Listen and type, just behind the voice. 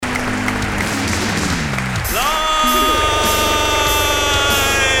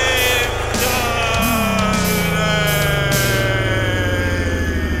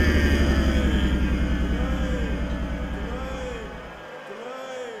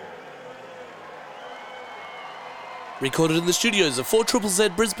Recorded in the studios of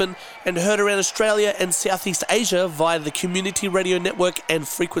 4ZZZ Brisbane and heard around Australia and Southeast Asia via the Community Radio Network and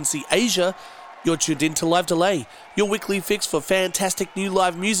Frequency Asia, you're tuned in to Live Delay, your weekly fix for fantastic new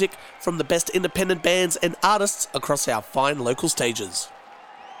live music from the best independent bands and artists across our fine local stages.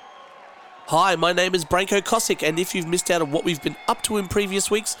 Hi, my name is Branko Kosic, and if you've missed out on what we've been up to in previous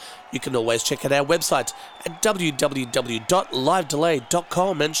weeks, you can always check out our website at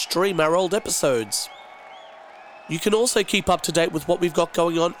www.livedelay.com and stream our old episodes. You can also keep up to date with what we've got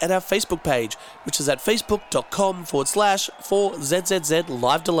going on at our Facebook page, which is at facebook.com/4ZZZ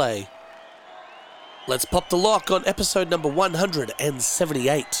Live Delay. Let's pop the lock on episode number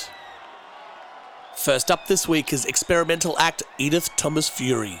 178. First up this week is experimental act Edith Thomas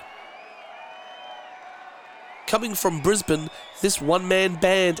Fury. Coming from Brisbane, this one-man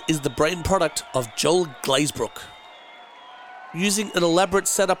band is the brain product of Joel Glazebrook. Using an elaborate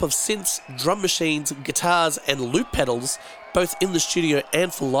setup of synths, drum machines, guitars and loop pedals, both in the studio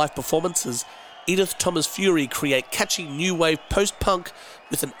and for live performances, Edith Thomas Fury create catchy new wave post-punk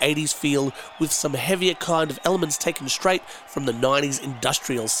with an 80s feel with some heavier kind of elements taken straight from the 90s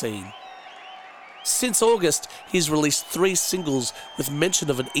industrial scene. Since August, he's released 3 singles with mention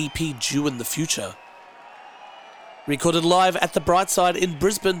of an EP due in the future. Recorded live at the Brightside in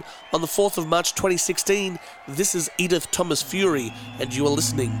Brisbane on the 4th of March 2016, this is Edith Thomas Fury, and you are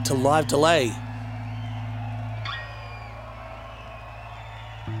listening to Live Delay.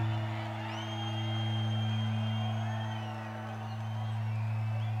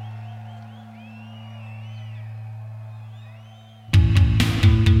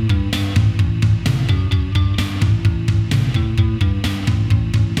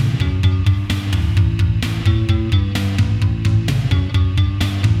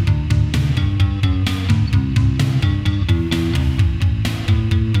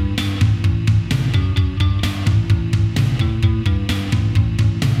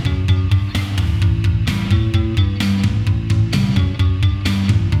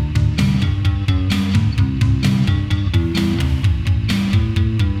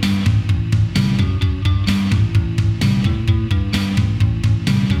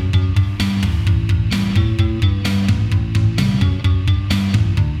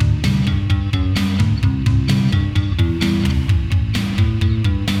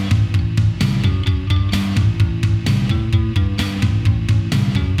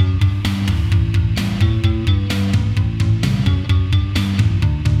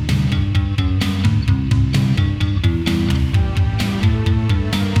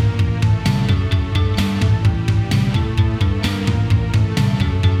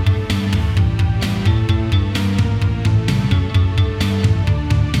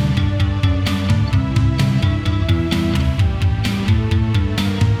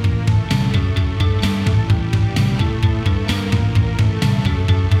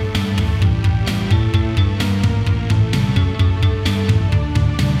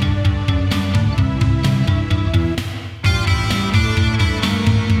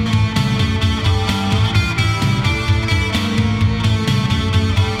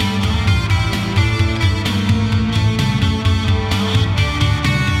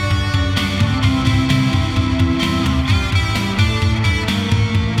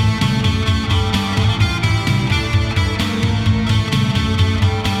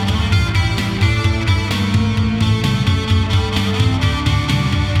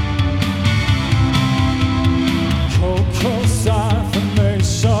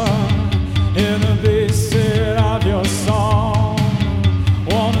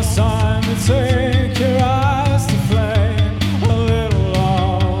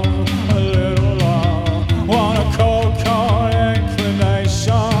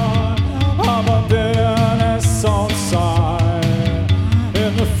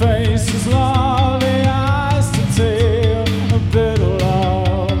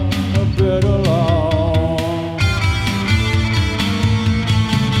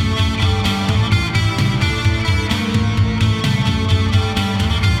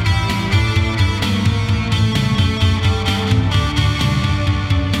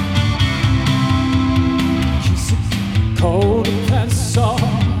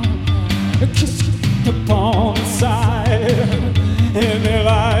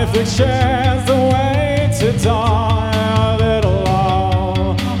 shares the way to die.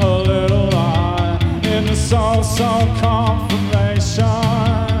 A little lie in the soul confirmation.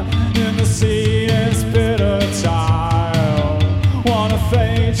 In the sea is bitter tile. Wanna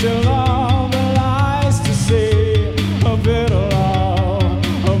fade your love, the lies to see. A bitter love,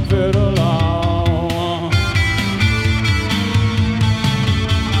 a bitter love.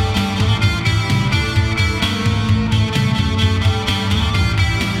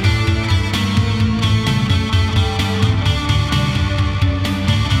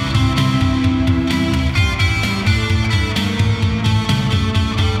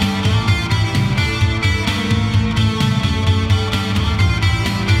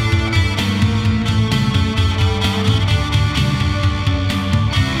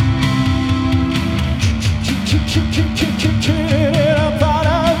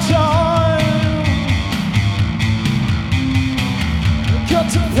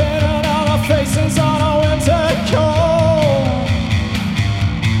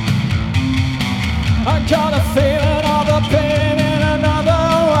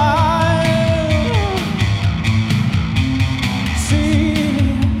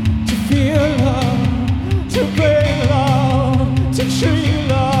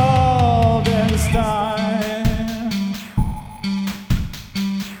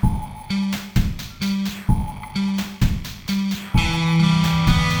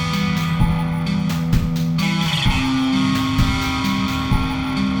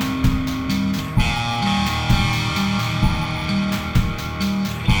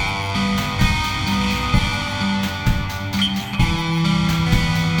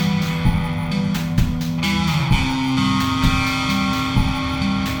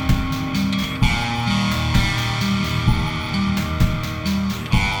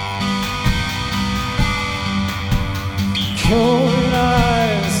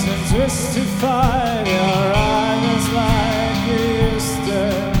 find your eyes like you used to.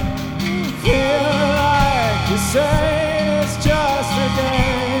 Feel like you say it's just a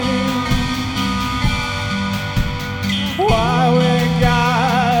game. Why we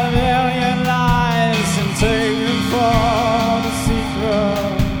got a million lives and take them for the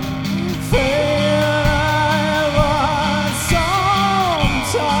secret.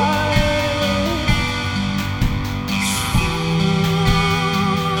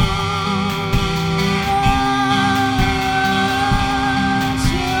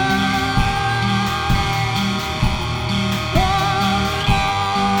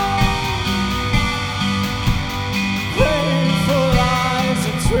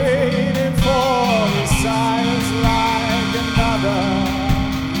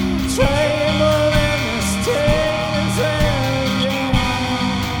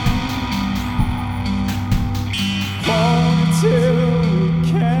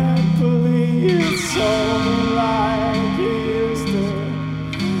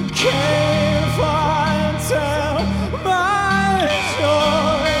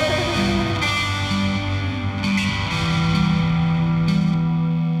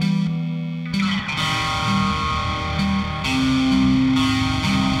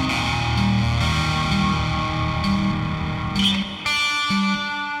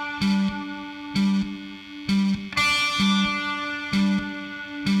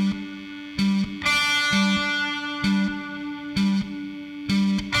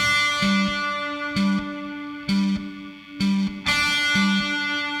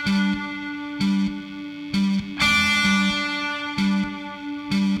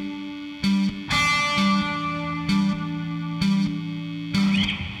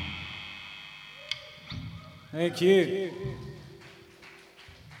 Thank you.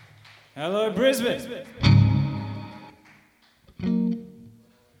 Hello, Brisbane.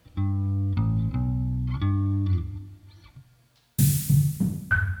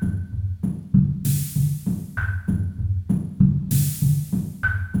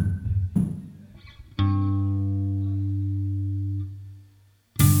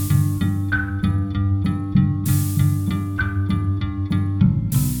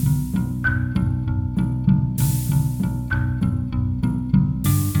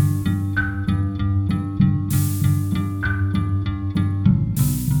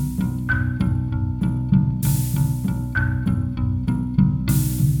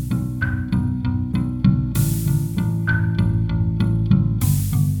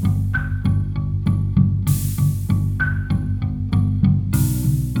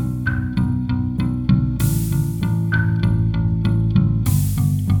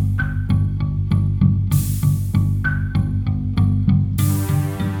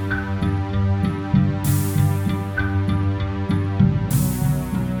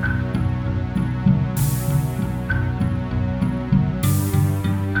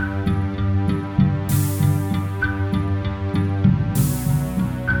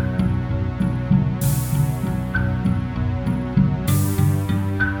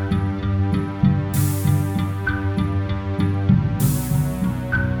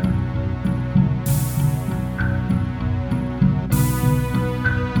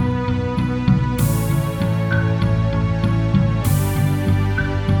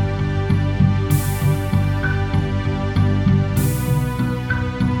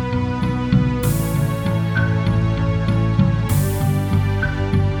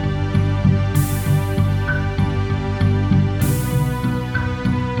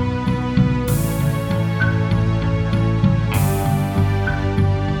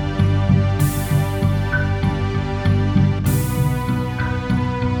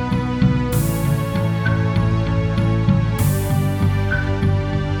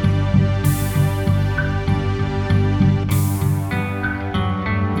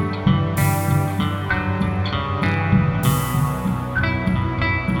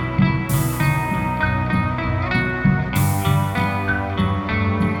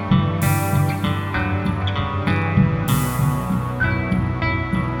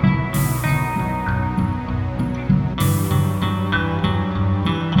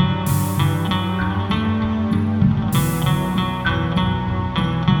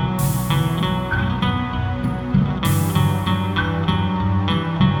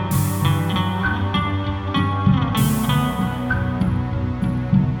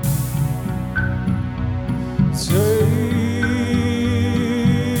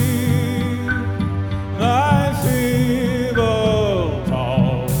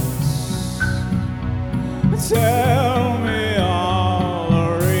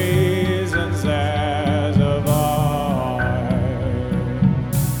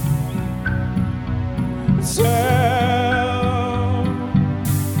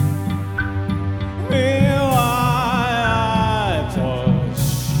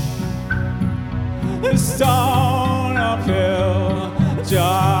 the stone uphill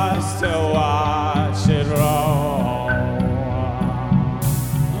just to watch it roll.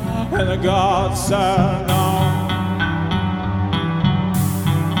 And the gods said no.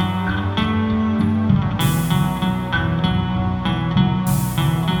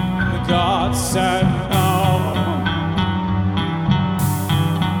 And the gods said no.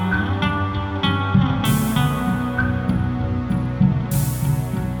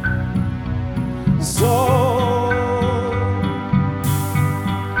 So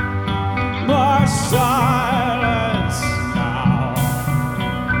much silence now.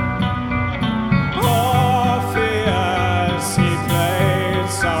 Orpheus, he played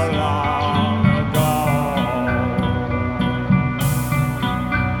so long ago.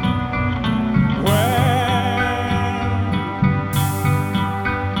 When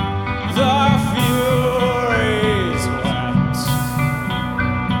the Furies wept,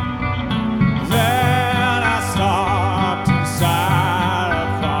 then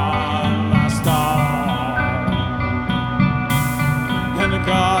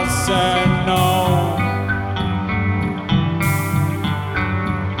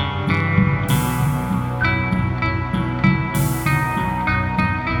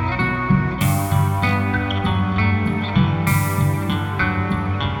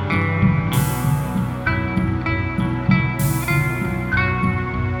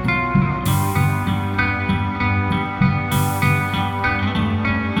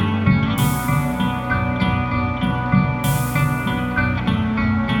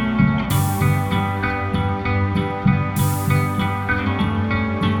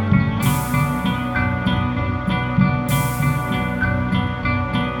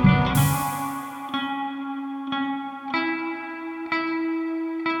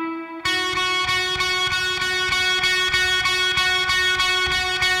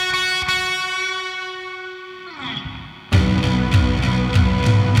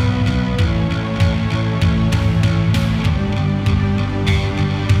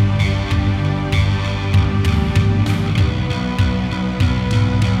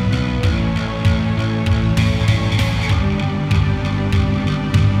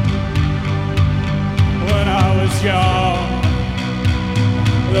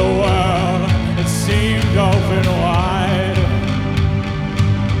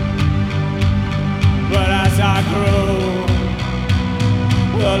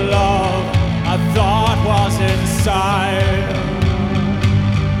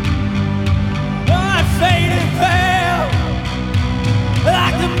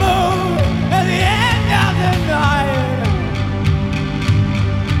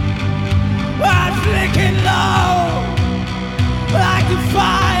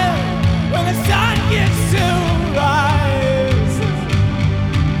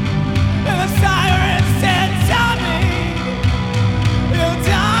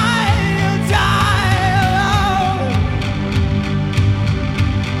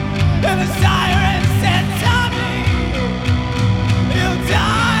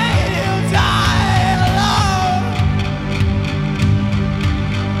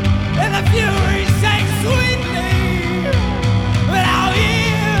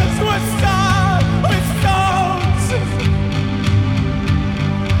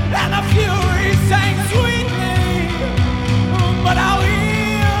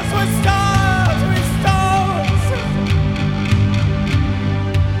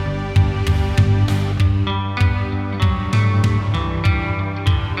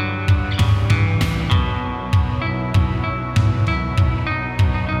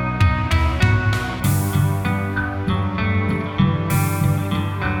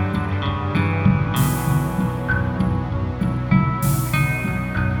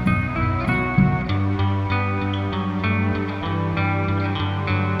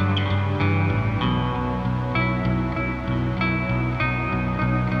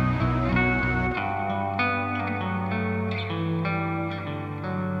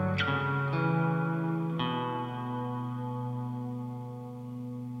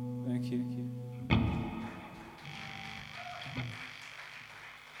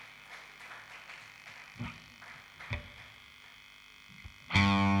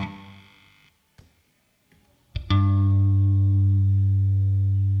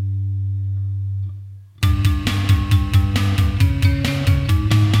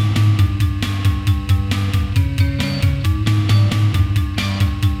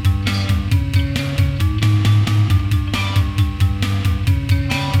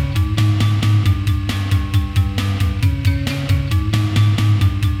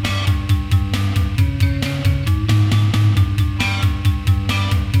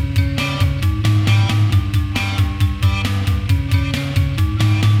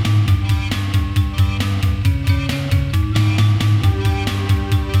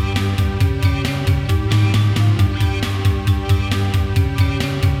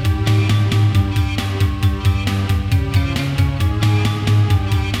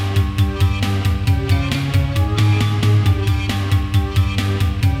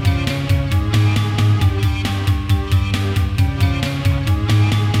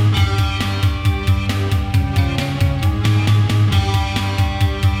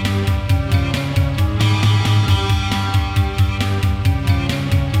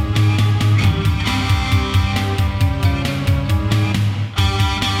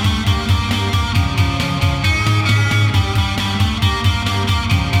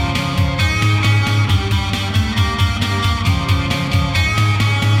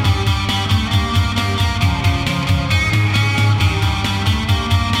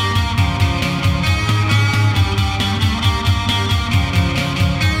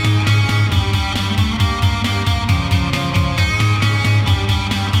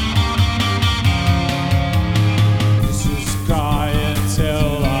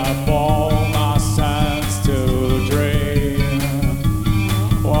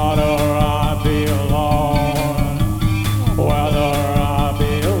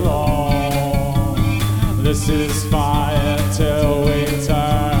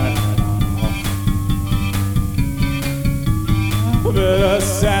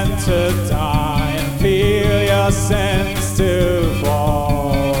to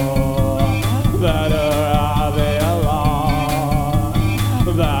fall. Better are they alone.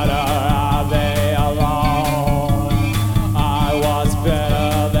 Better are they alone. I was better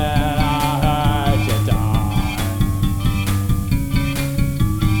than I heard you die.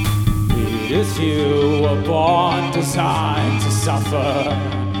 Because you were born designed to suffer,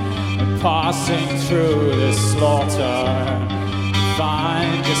 and passing through this slaughter,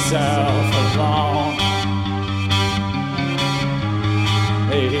 find yourself alone.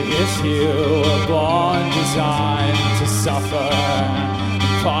 If you were born designed to suffer,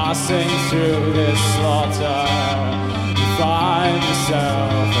 passing through this slaughter, find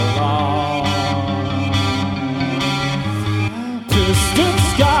yourself alone. Distant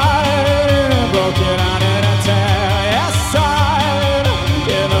sky, broken out in a tear, your side,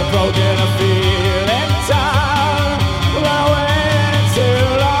 in a broken feeling time, I waited too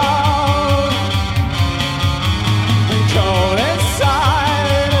long, and cold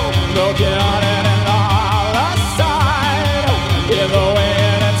inside, broken hearted and all aside, give away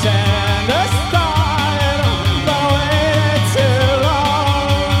in a tender style, but I waited too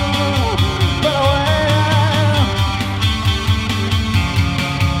long, but I waited.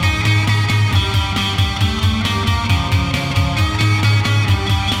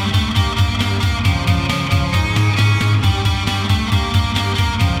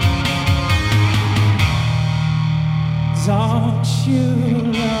 Don't you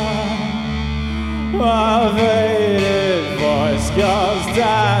love my faded voice goes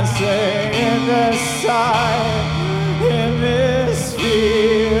dancing in the sun, in this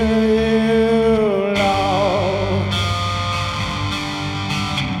fear you know.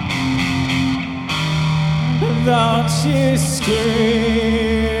 Don't you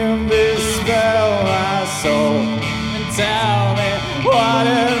scream, dispel my soul, and tell me what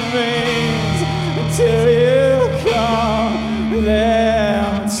it means till you come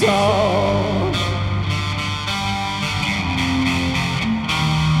them told.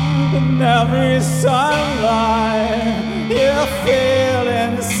 And every sunlight you feel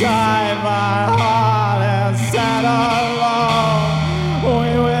inside my heart and set alone, we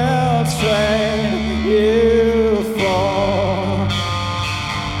will trade you for.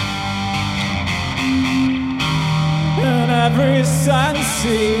 And every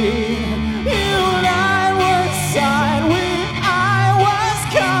sunset you and I were side, I was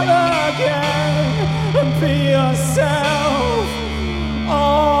come again, and be yourself,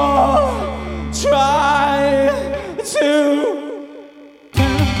 or try to.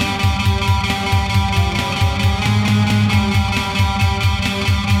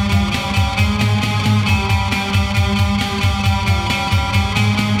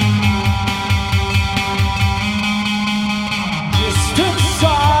 Distant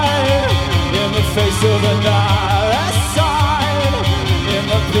side, in the face of the night, aside, in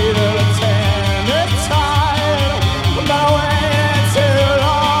the beat of the tender tide, but I waited too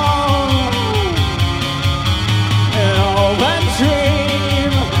long. An open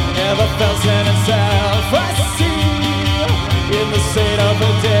dream never felt in itself. I see in the state of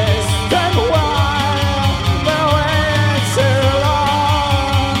a distant wild, but I waited too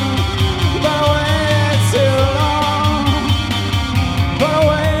long, but I waited too long, but I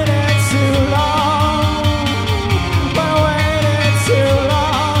waited too long, but I waited too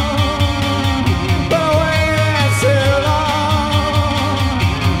long, but I waited too long,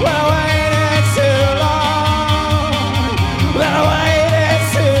 but I waited too long, but I waited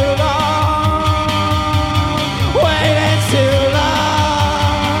too long, waited too long,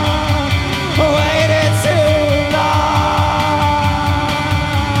 waited too long.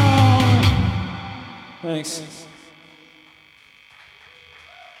 Thanks.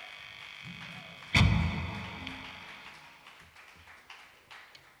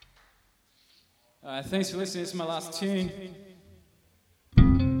 Thanks for listening. This is my last tune.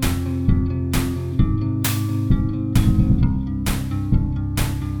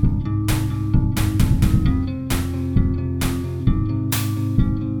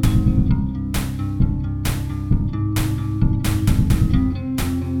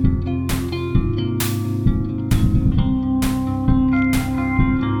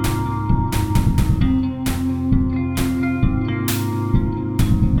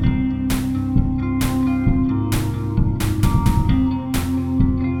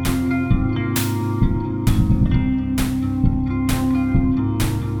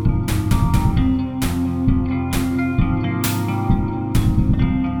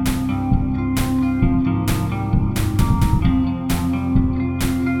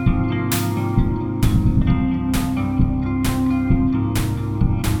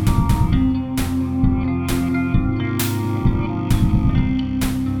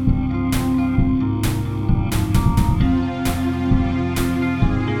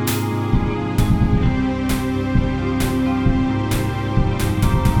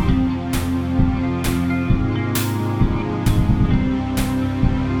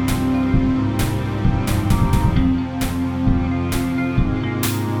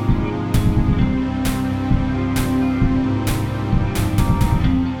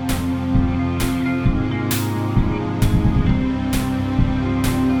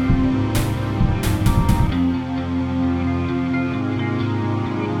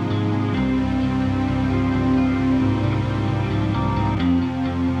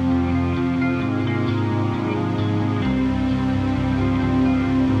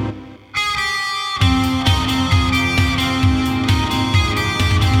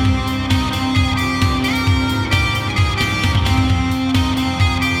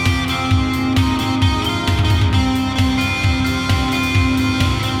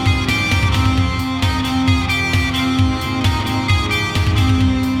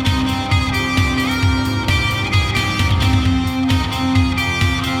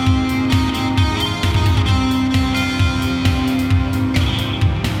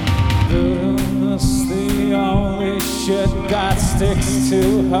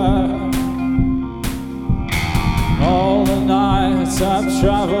 her. All the nights I've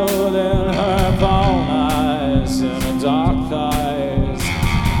traveled in her brown eyes, in her dark thighs.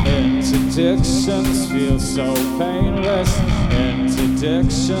 Interdictions feel so painless.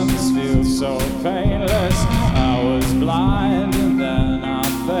 Interdictions feel so painless. I was blind and then I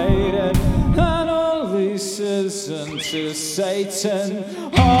faded, and all leases into Satan.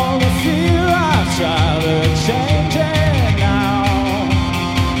 All the fear I've childhood changing now.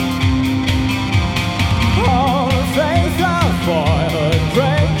 All the faith of boyhood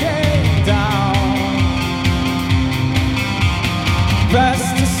breaking down.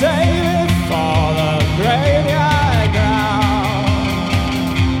 Best to save it for the graveyard ground.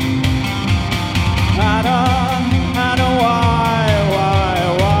 I know why.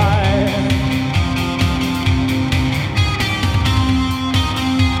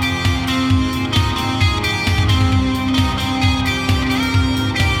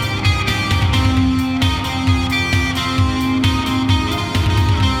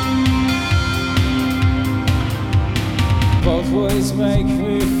 Both ways make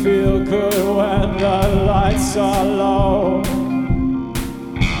me feel good when the lights are low.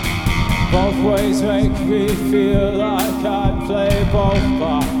 Both ways make me feel like I play both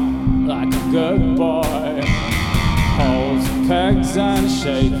parts like a good boy. Holds pegs and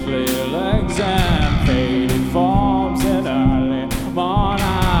shapely legs and faded forms in early morn.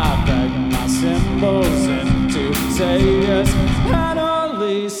 I beg my symbols into saviors and all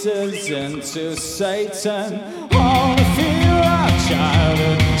leases into Satan. All the fear of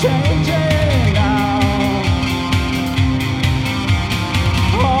childhood changing now.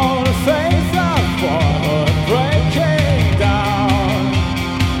 All the faith of boyhood breaking down.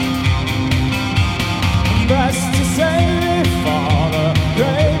 Best to save it for the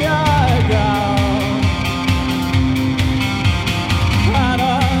graveyard ground.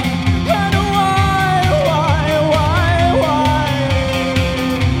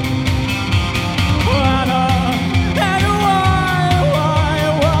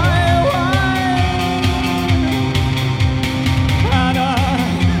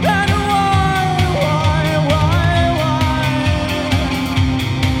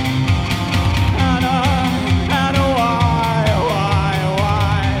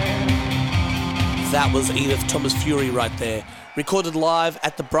 That was Edith Thomas Fury right there, recorded live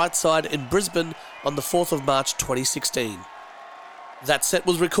at the Brightside in Brisbane on the 4th of March 2016. That set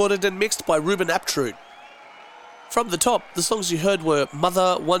was recorded and mixed by Ruben Aptrud. From the top, the songs you heard were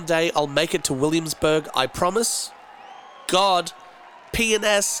Mother, One Day I'll Make It to Williamsburg, I Promise, God,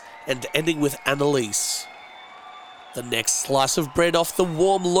 P&S, and ending with Annalise. The next slice of bread off the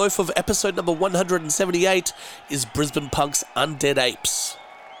warm loaf of episode number 178 is Brisbane Punk's Undead Apes.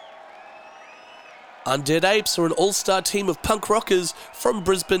 Undead Apes are an all-star team of punk rockers from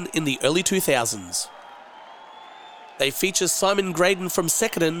Brisbane in the early 2000s. They feature Simon Graydon from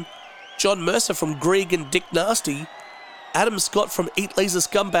Sekiden, John Mercer from Grieg and Dick Nasty, Adam Scott from Eat Laser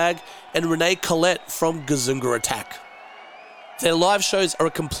Scumbag, and Renee Collette from Gazunga Attack. Their live shows are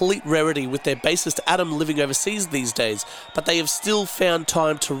a complete rarity, with their bassist Adam living overseas these days, but they have still found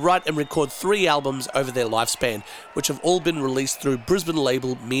time to write and record 3 albums over their lifespan, which have all been released through Brisbane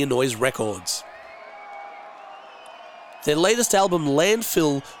label Mere Noise Records. Their latest album,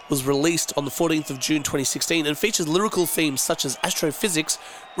 Landfill, was released on the 14th of June 2016 and features lyrical themes such as astrophysics,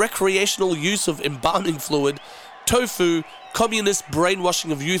 recreational use of embalming fluid, tofu, communist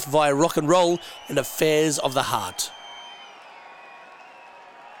brainwashing of youth via rock and roll, and affairs of the heart.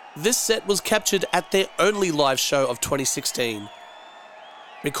 This set was captured at their only live show of 2016.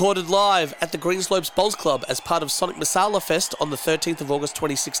 Recorded live at the Greenslopes Bowls Club as part of Sonic Masala Fest on the 13th of August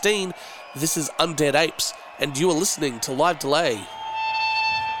 2016, this is Undead Apes, and you are listening to Live Delay.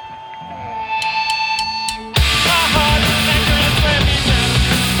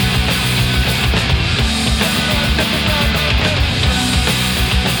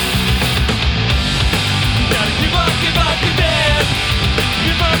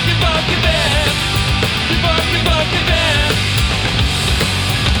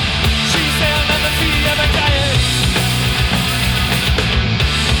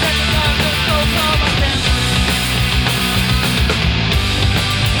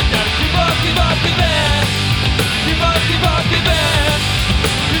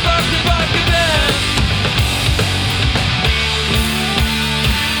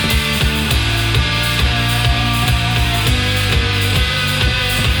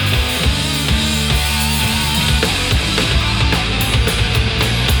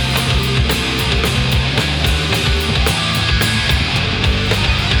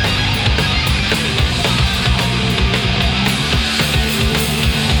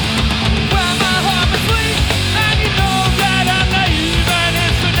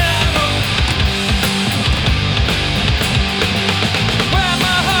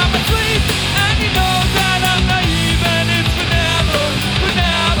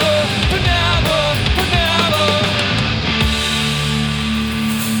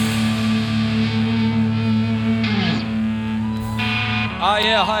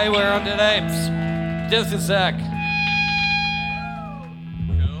 how high we're on today. Just a sec.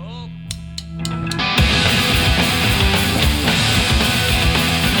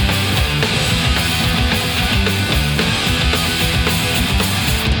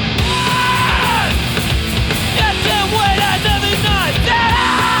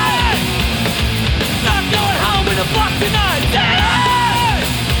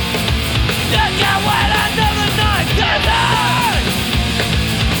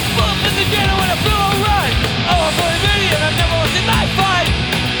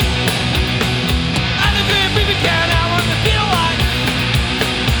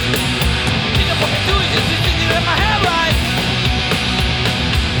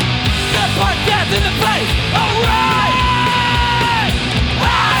 In the face, alright!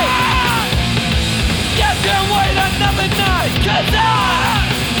 You can wait another night, 'cause I'm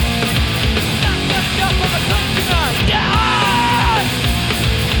not getting up on the pink tonight, yeah!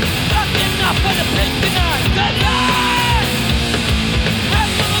 Not getting up on the pink tonight, 'cause I'm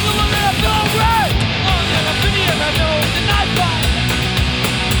absolutely the one that I feel right! Oh, yeah, the video I know it's a night fight!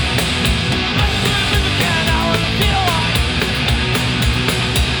 I'm doing what we can, I wanna feel like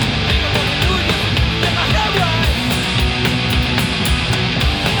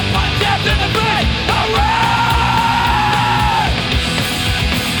in the break, alright!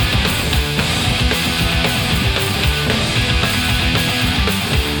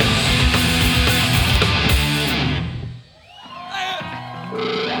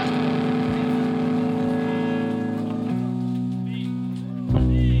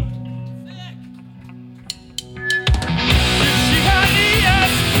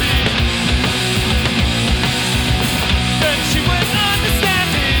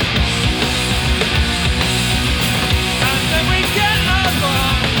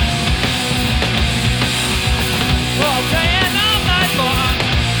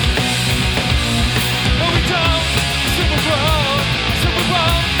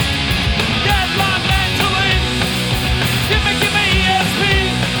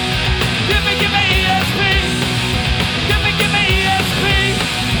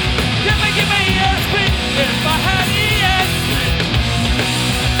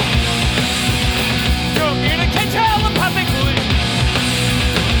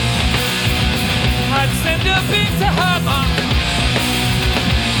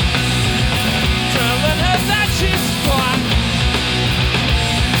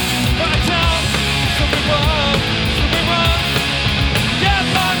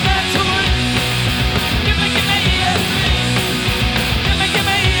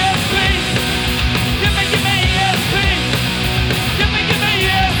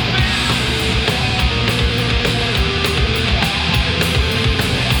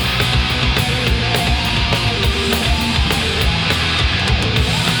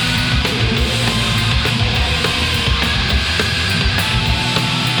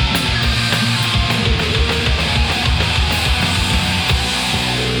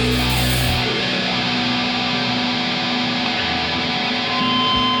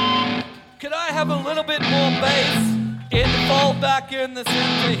 In the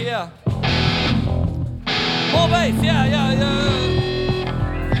center here. More bass, yeah.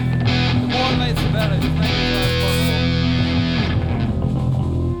 The more bass, the better. Just make it as possible.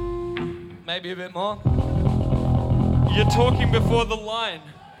 Maybe a bit more. You're talking before the line.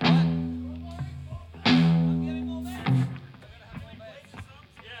 What? I'm getting more bass.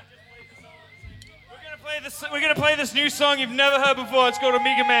 We're gonna play this new song you've never heard before. It's called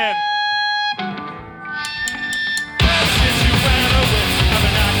Omega Man.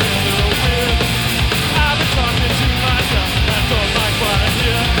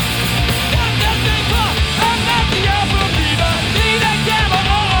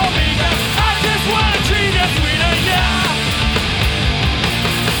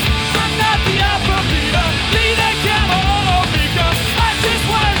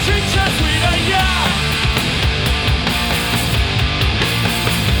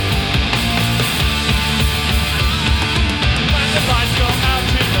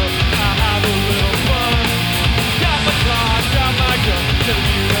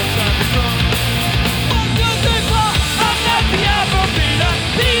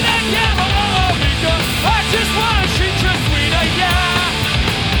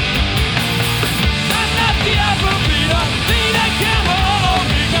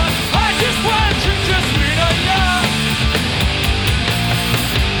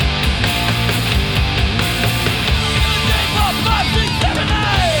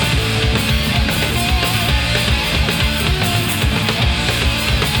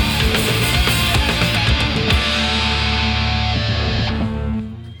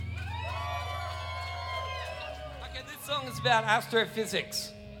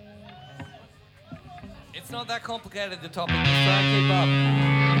 astrophysics. It's not that complicated, the topic. Just try and keep up.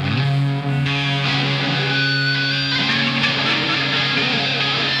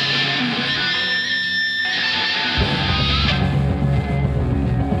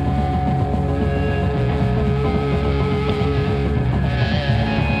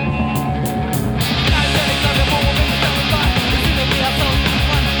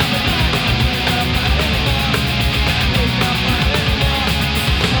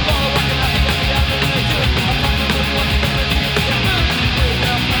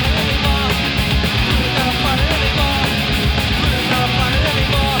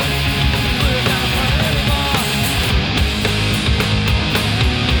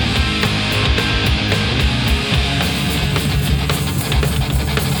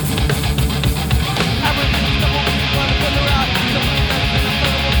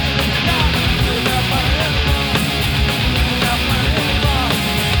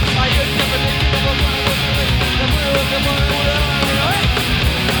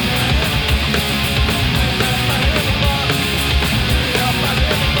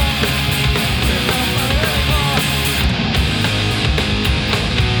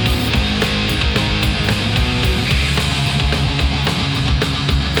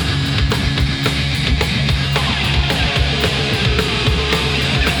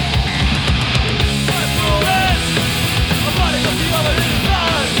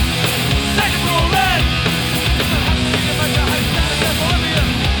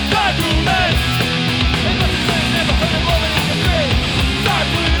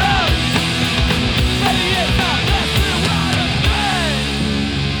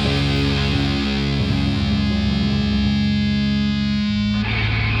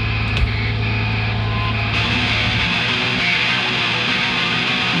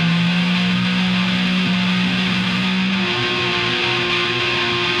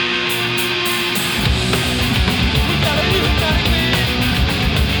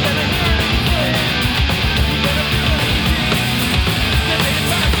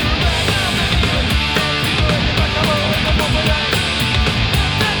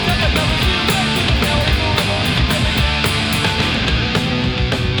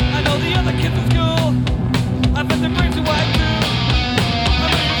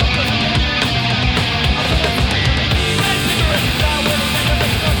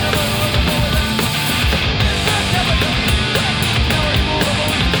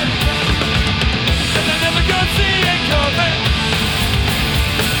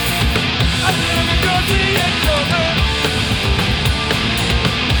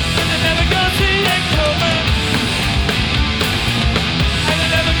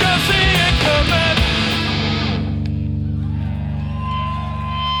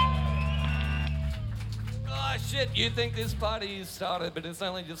 You think this party is started, but it's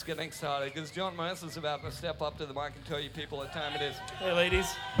only just getting started because John Mercer's about to step up to the mic and tell you people what time it is. Hey, ladies.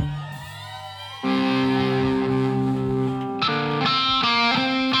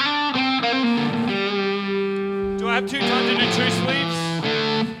 Do I have 2 times to do 2 sleeves?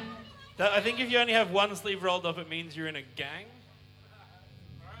 I think if you only have 1 sleeve rolled up, it means you're in a gang.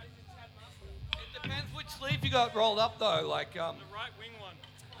 It depends which sleeve you got rolled up, though. Like, The right wing one.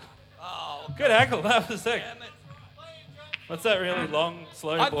 Oh, Good heckle. That was sick. damn it. What's that really long,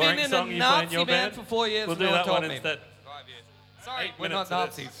 slow, I've boring been in song a you play in Nazi your band band? for 4 years. We'll do no one that taught one me. instead. 5 years. Sorry, 8 we're not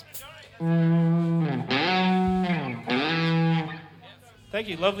minutes of Nazis. Thank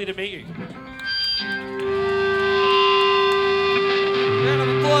you. Lovely to meet you. Round of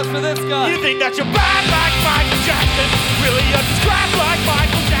applause for this guy. You think that you're bad like Michael Jackson? Really, you're just crap like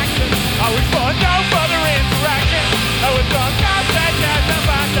Michael Jackson. I was for no further interaction. I was for no sadness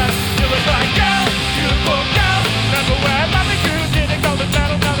about that. You look like girl, beautiful girl. Remember where Mama Crew didn't call it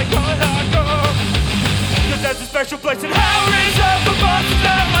metal, now they call it hardcore. Cause there's a special place in hell reserved for bosses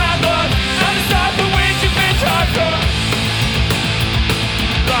and landlords. And it's time for which you've been hardcore.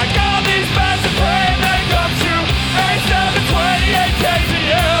 Like all these bands are praying they come true. 8728 days to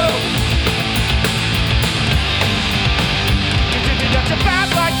you. You think that you're bad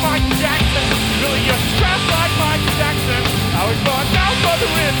like Michael Jackson? Really, you're scrapped like Michael Jackson. I was born now for the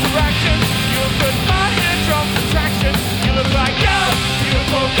interaction. You look good, my eardrum contraction. You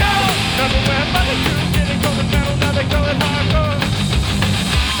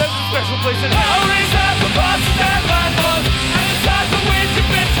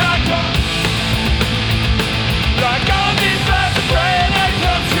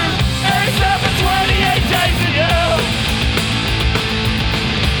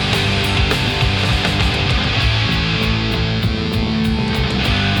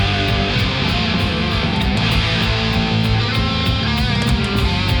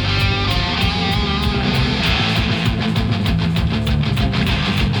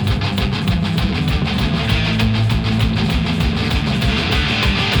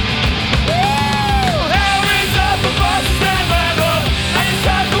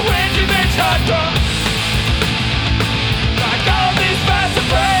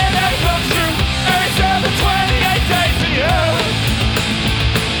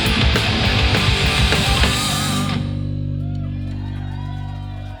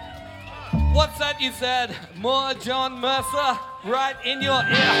What's that you said? More John Mercer right in your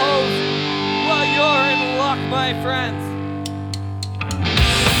ear holes? Well, you're in luck, my friends.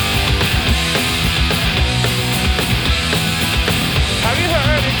 Have you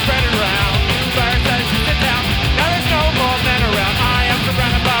heard it spread around? Fire says you sit down. Now there's no more men around. I am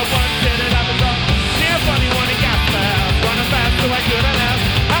surrounded by one fitted episode. See a funny one in gas mask. Running fast so I couldn't ask.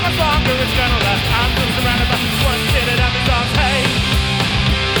 How much longer it's gonna last? I'm still surrounded by one fitted episodes. Hey,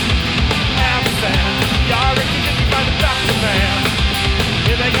 Ampersand. You're ricky by the doctor man.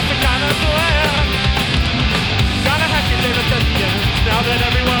 Yeah, they got the kind of plan. Gonna hack your lyrics at the end. Now that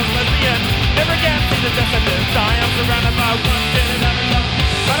everyone's lesbian, never again see the descendants. I am surrounded by one fitted episode.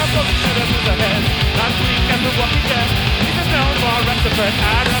 But I'm supposed to shoot up through the head. Last week after Walking Dead, he says no more rest of it.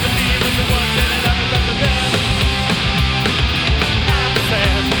 I'd rather be with the one fitted episode of dead.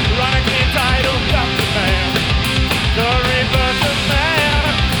 Ampersand, ironically entitled Dr. Man. The rebirth of man.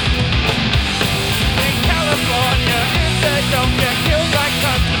 In California, if they don't get killed like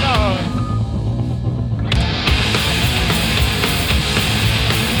customers.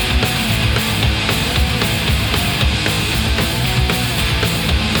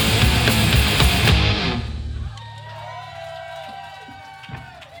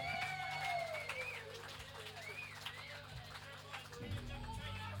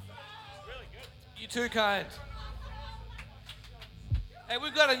 Too kind. Hey,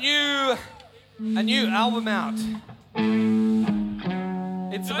 we've got a new album out.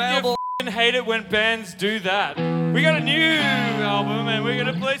 It's available. I hate it when bands do that. We got a new album and we're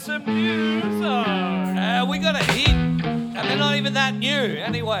gonna play some new songs. We got a hit, and they're not even that new.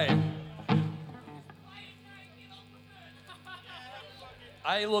 Anyway.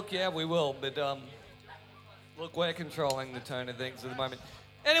 Hey, look, yeah, we will, but look, we're controlling the tone of things at the moment.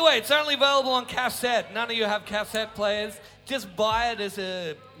 Anyway, it's only available on cassette. None of you have cassette players. Just buy it as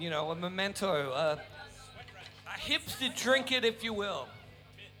a memento, a hipster trinket, if you will.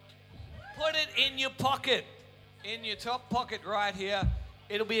 Put it in your pocket, in your top pocket right here.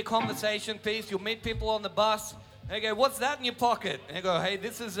 It'll be a conversation piece. You'll meet people on the bus. They go, "What's that in your pocket?" And they go, "Hey,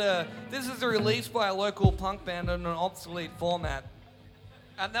 this is a release by a local punk band in an obsolete format."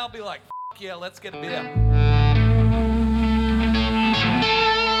 And they'll be like, "F yeah, let's get a beer."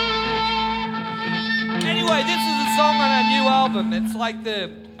 Anyway, this is a song on our new album. It's like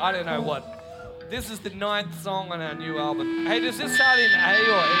I don't know what. This is the 9th song on our new album. Hey, does this start in A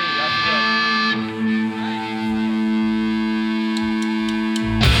or E?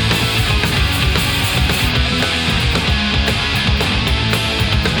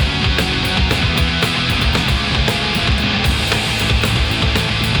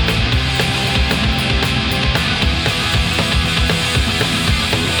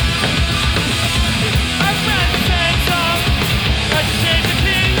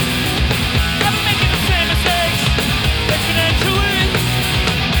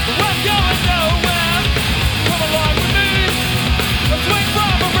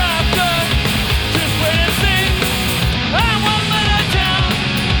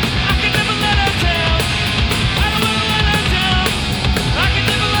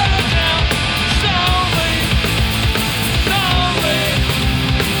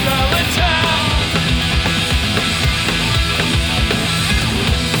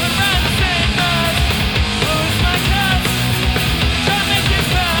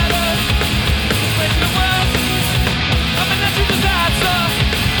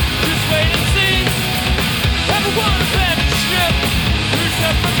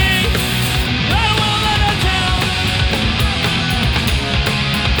 I forget.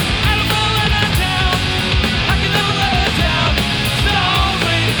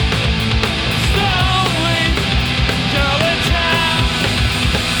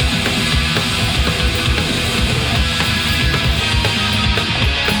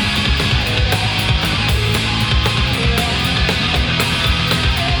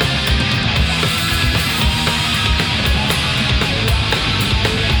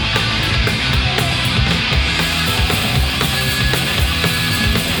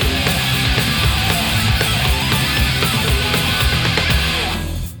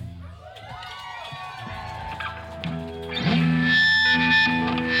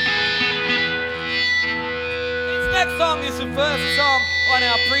 First song on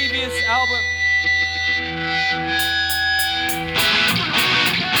our previous album.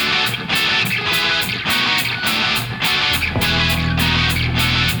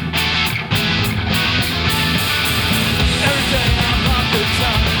 Every day I'm on the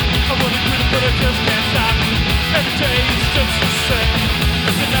top. I wanna quit but I just can't stop. Every day is just the same.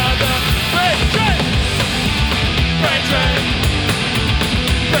 It's another brain train. Brain train.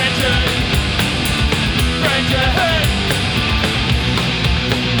 Brain train.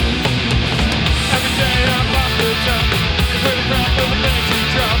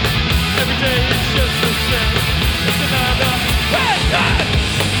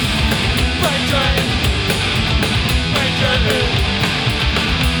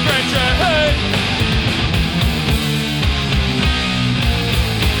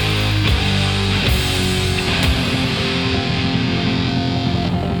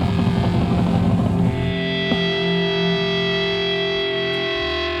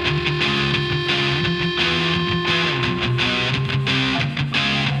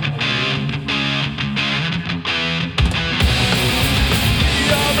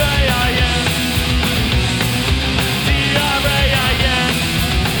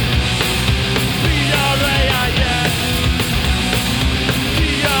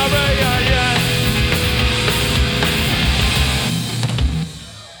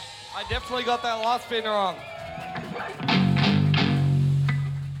 I definitely got that last bit wrong.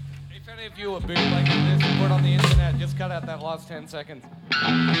 If any of you are bootlegging this and put it on the internet, just cut out that last 10 seconds.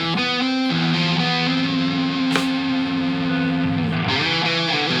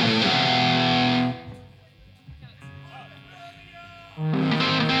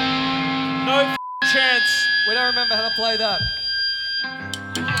 No chance. We don't remember how to play that.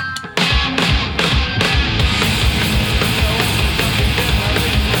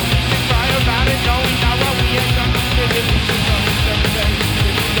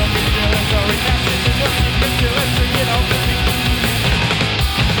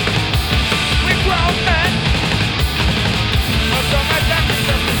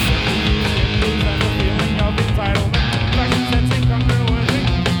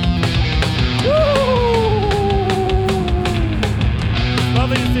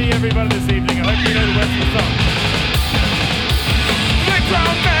 Lovely to see everybody this evening. I hope you know the words of the song. We're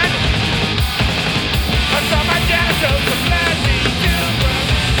grown men. I saw my genitals and led me to work.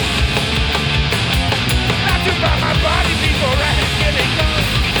 Not to buy my body before I had getting gone.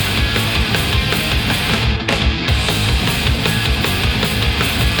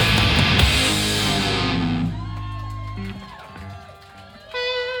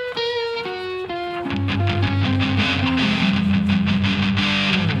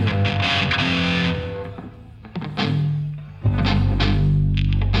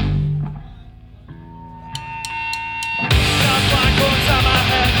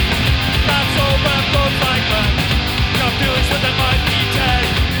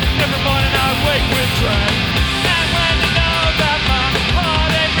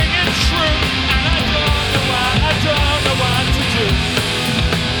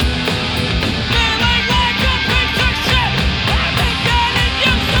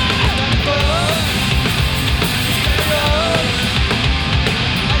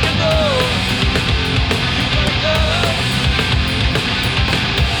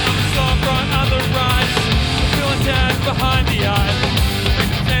 Behind the eyes,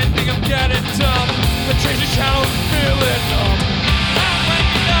 pretending I'm getting dumb, but change the channel, feeling numb. And when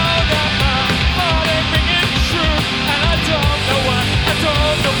you know that my heart ain't ringing true, and I don't know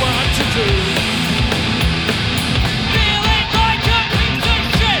what to do. Feeling like a piece of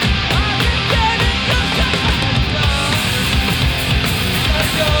shit, I've been getting used to it. I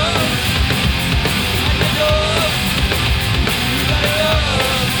go, I can go, I go,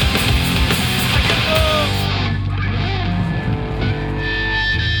 I can go.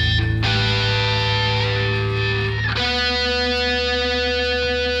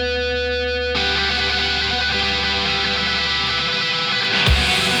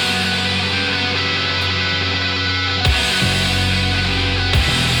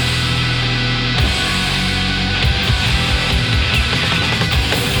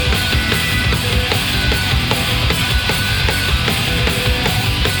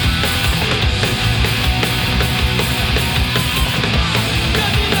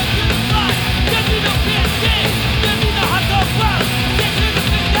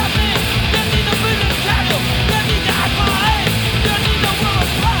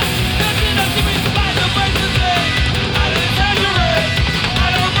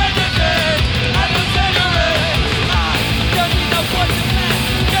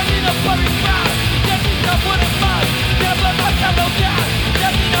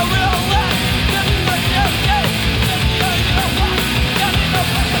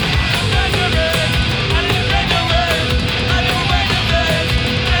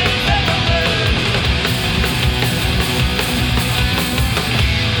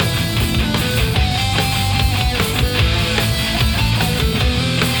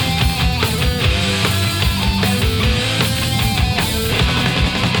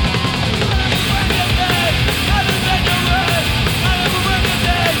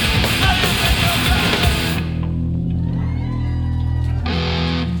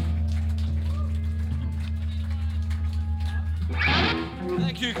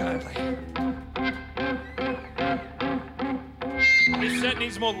 Thank you kindly. This set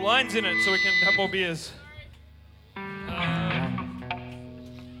needs more lines in it so we can have more beers.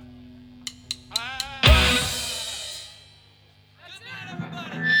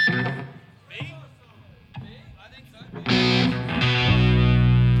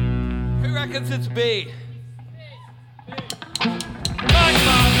 Who reckons it's B?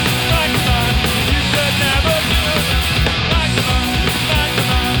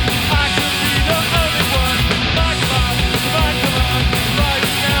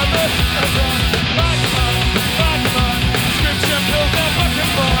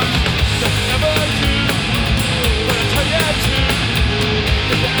 Never do, but I tell you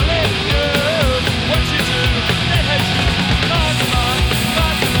to.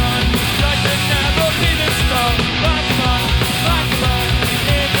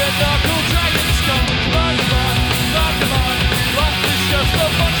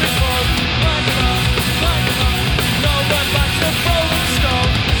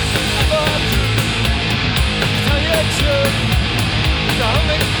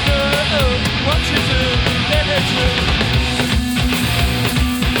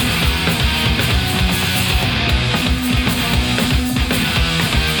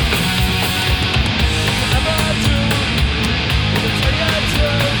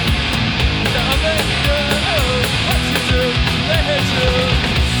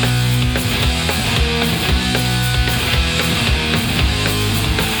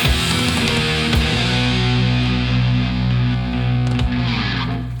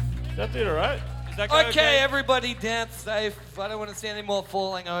 everybody dance safe. I don't want to see any more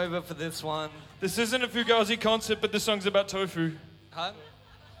falling over for this one. This isn't a Fugazi concert, but the song's about tofu. Huh?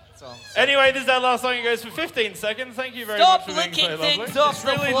 Anyway, this is our last song. It goes for 15 seconds. Thank you very Stop much for being so licking lovely. things off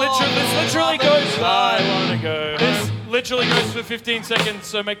the floor. This literally goes for... I want to go. This literally goes for 15 seconds,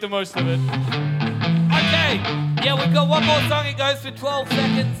 so make the most of it. Okay. Yeah, we've got one more song. It goes for 12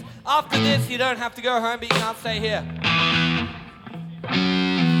 seconds. After this, you don't have to go home, but you can't stay here.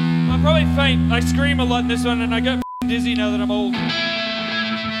 I'm probably faint. I scream a lot in this one, and I get f***ing dizzy now that I'm old. I'm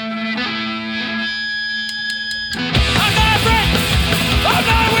not a friend. I'm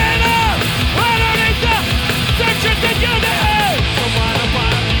not a winner. I don't need the section that you do. So why don't I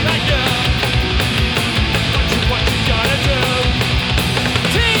be like you? What you gotta do?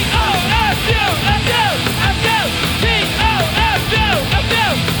 T-O-F-U, F-U, F-U, T-O-F-U, F-U,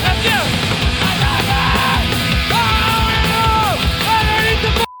 F-U. I love it. Oh, I don't need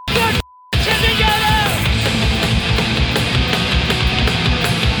the f***ing shit together.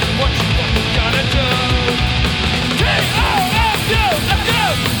 What you gotta do? T-O-F-U, F-U,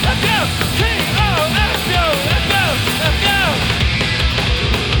 F-U, T-O-F-U, F-U, F-U.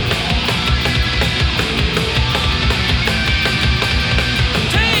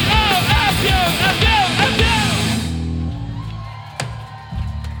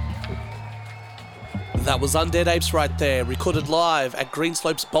 That was Undead Apes right there, recorded live at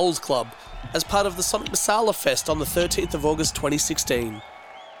Greenslopes Bowls Club as part of the Sonic Masala Fest on the 13th of August 2016.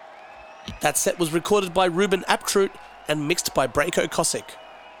 That set was recorded by Ruben Aptrut and mixed by Brayco Cossack.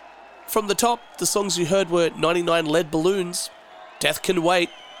 From the top, the songs you heard were 99 Lead Balloons, Death Can Wait,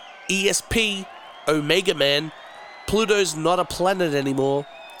 ESP, Omega Man, Pluto's Not a Planet Anymore,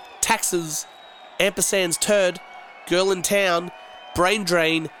 Taxes, Ampersand's Turd, Girl in Town, Brain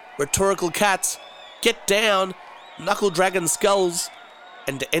Drain, Rhetorical Cats, Get Down, Knuckle Dragon Skulls,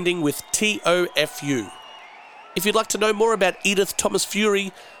 and ending with TOFU. If you'd like to know more about Edith Thomas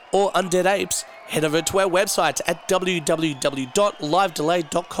Fury or Undead Apes, head over to our website at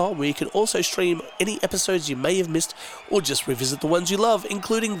www.livedelay.com, where you can also stream any episodes you may have missed or just revisit the ones you love,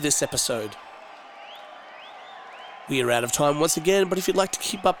 including this episode. We are out of time once again, but if you'd like to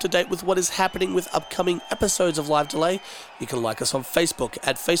keep up to date with what is happening with upcoming episodes of Live Delay, you can like us on Facebook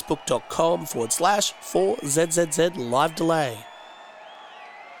at facebook.com/4ZZZ Live Delay.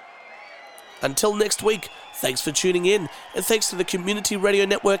 Until next week, thanks for tuning in, and thanks to the Community Radio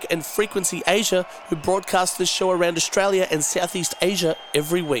Network and Frequency Asia, who broadcast this show around Australia and Southeast Asia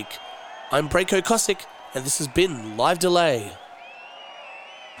every week. I'm Brayco Cossack, and this has been Live Delay.